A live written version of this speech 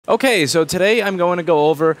Okay, so today I'm going to go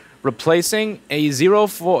over replacing a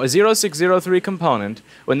 0603 component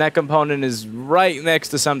when that component is right next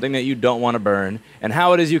to something that you don't want to burn, and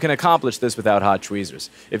how it is you can accomplish this without hot tweezers.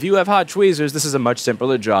 If you have hot tweezers, this is a much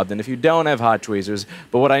simpler job than if you don't have hot tweezers,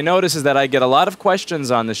 but what I notice is that I get a lot of questions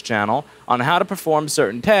on this channel on how to perform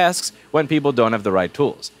certain tasks when people don't have the right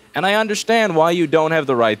tools. And I understand why you don't have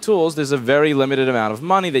the right tools. There's a very limited amount of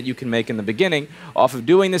money that you can make in the beginning off of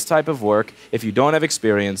doing this type of work if you don't have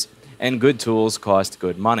experience, and good tools cost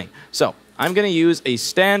good money. So I'm going to use a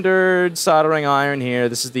standard soldering iron here.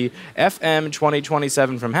 This is the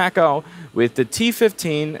FM2027 from HAKKO with the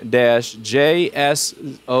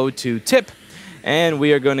T15-JS02 tip. And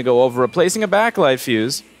we are going to go over replacing a backlight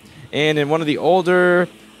fuse. And in one of the older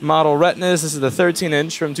model retinas, this is the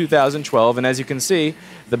 13-inch from 2012, and as you can see,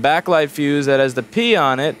 the backlight fuse that has the P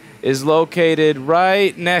on it is located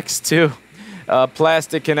right next to a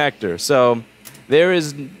plastic connector. So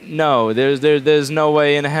there's no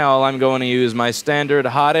way in hell I'm going to use my standard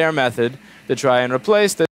hot air method to try and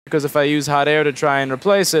replace this, because if I use hot air to try and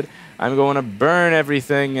replace it, I'm going to burn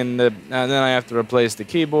everything, and then I have to replace the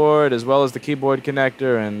keyboard as well as the keyboard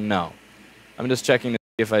connector, and no. I'm just checking to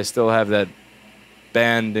see if I still have that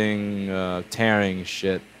banding, tearing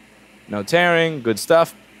shit. No tearing, good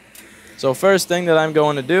stuff. So first thing that I'm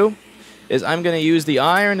going to do is I'm going to use the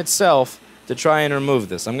iron itself to try and remove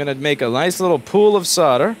this. I'm going to make a nice little pool of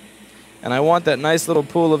solder, and I want that nice little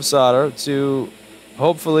pool of solder to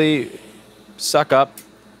hopefully suck up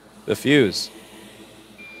the fuse.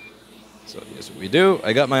 So here's what we do.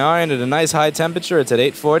 I got my iron at a nice high temperature. It's at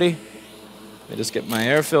 840. I just get my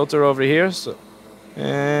air filter over here.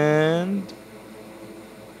 And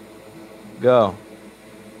go.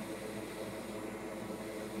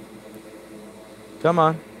 Come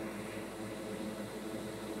on.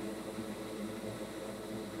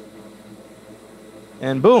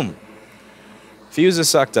 And boom. Fuse is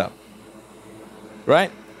sucked up.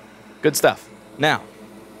 Right? Good stuff. Now,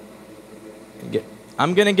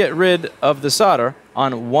 I'm going to get rid of the solder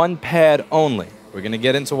on one pad only. We're going to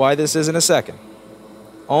get into why this is in a second.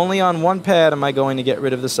 Only on one pad am I going to get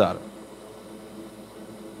rid of the solder.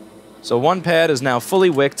 So one pad is now fully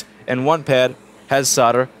wicked, and one pad has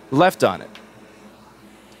solder left on it.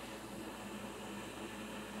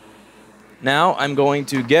 Now I'm going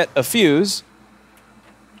to get a fuse.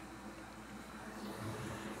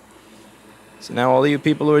 So now all of you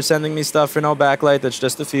people who are sending me stuff for no backlight, that's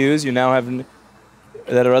just a fuse, you now have,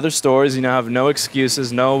 that are other stores, you now have no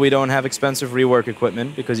excuses. No, we don't have expensive rework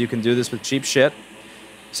equipment, because you can do this with cheap shit.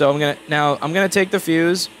 So I'm gonna take the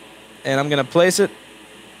fuse, and I'm gonna place it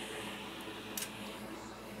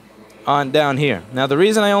on down here. Now the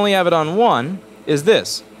reason I only have it on one is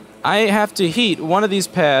this. I have to heat one of these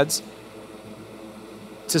pads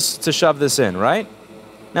to shove this in, right?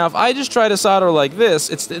 Now if I just try to solder like this,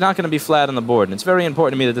 it's not going to be flat on the board, and it's very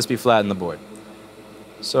important to me that this be flat on the board.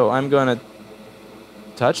 So I'm going to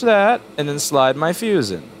touch that and then slide my fuse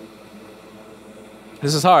in.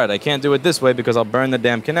 This is hard. I can't do it this way because I'll burn the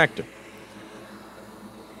damn connector.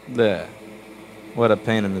 There. What a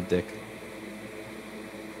pain in the dick.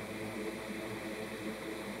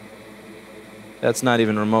 That's not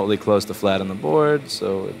even remotely close to flat on the board,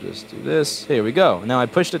 so we'll just do this. Here we go. Now I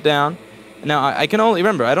pushed it down. Now I can only,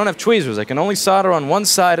 remember, I don't have tweezers. I can only solder on one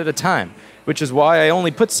side at a time, which is why I only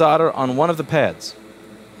put solder on one of the pads.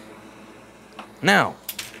 Now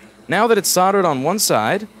that it's soldered on one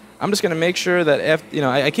side, I'm just going to make sure that,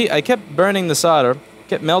 I kept burning the solder,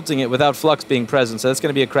 kept melting it without flux being present, so that's going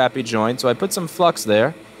to be a crappy joint. So I put some flux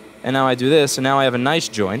there, and now I do this, and now I have a nice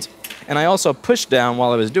joint. And I also pushed down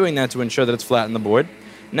while I was doing that to ensure that it's flat on the board.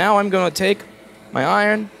 Now I'm going to take my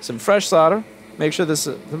iron, some fresh solder, make sure there's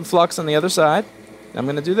some flux on the other side. I'm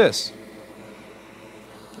going to do this.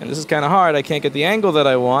 And this is kind of hard. I can't get the angle that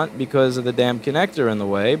I want because of the damn connector in the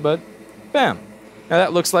way, but bam. Now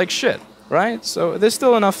that looks like shit, right? So there's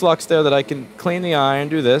still enough flux there that I can clean the iron,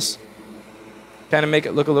 do this, kind of make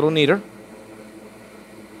it look a little neater.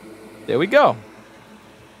 There we go.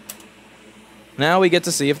 Now we get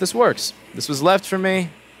to see if this works. This was left for me.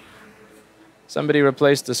 Somebody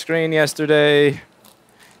replaced the screen yesterday,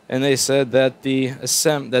 and they said that the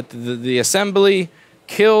assembly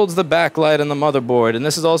killed the backlight on the motherboard. And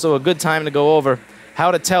this is also a good time to go over how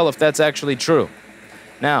to tell if that's actually true.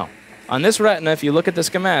 Now, on this retina, if you look at the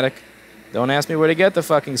schematic, don't ask me where to get the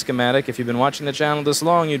fucking schematic. If you've been watching the channel this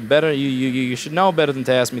long, you should know better than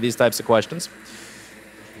to ask me these types of questions.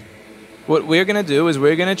 What we're going to do is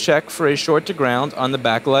we're going to check for a short to ground on the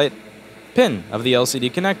backlight pin of the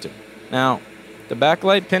LCD connector. Now, the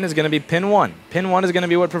backlight pin is going to be pin 1. Pin 1 is going to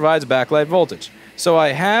be what provides backlight voltage. So I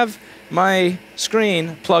have my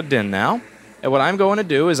screen plugged in now. And what I'm going to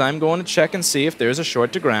do is I'm going to check and see if there's a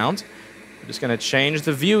short to ground. I'm just going to change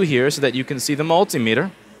the view here so that you can see the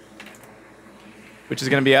multimeter, which is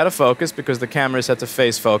going to be out of focus because the camera is set to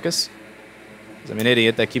face focus. I'm an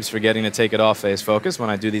idiot that keeps forgetting to take it off face focus when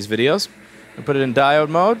I do these videos. I put it in diode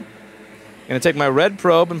mode. I'm going to take my red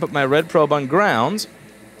probe and put my red probe on ground.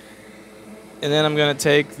 And then I'm going to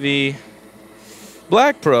take the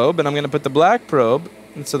black probe and I'm going to put the black probe,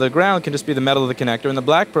 and so the ground can just be the metal of the connector, and the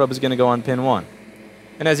black probe is going to go on pin 1.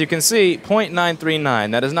 And as you can see,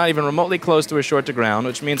 0.939, that is not even remotely close to a short to ground,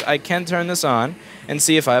 which means I can turn this on and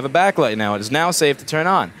see if I have a backlight now. It is now safe to turn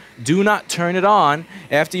on. Do not turn it on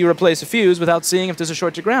after you replace a fuse without seeing if there's a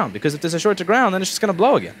short to ground, because if there's a short to ground, then it's just going to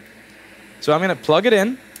blow again. So I'm going to plug it in.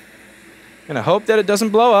 I'm going to hope that it doesn't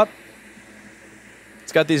blow up.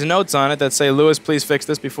 It's got these notes on it that say, Lewis, please fix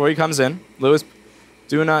this before he comes in. Lewis,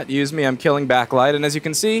 do not use me, I'm killing backlight. And as you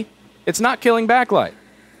can see, it's not killing backlight.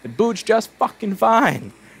 It boots just fucking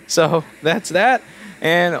fine. So that's that,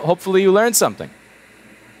 and hopefully you learned something.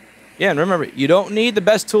 Yeah, and remember, you don't need the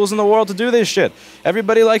best tools in the world to do this shit.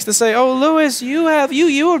 Everybody likes to say, oh, Lewis, you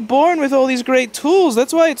were born with all these great tools.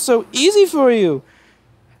 That's why it's so easy for you.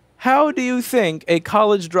 How do you think a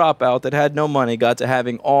college dropout that had no money got to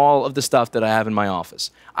having all of the stuff that I have in my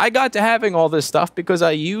office? I got to having all this stuff because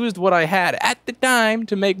I used what I had at the time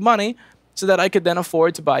to make money so that I could then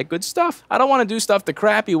afford to buy good stuff. I don't want to do stuff the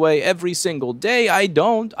crappy way every single day. I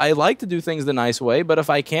don't. I like to do things the nice way, but if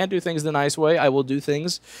I can't do things the nice way, I will do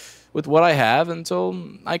things with what I have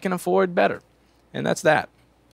until I can afford better. And that's that.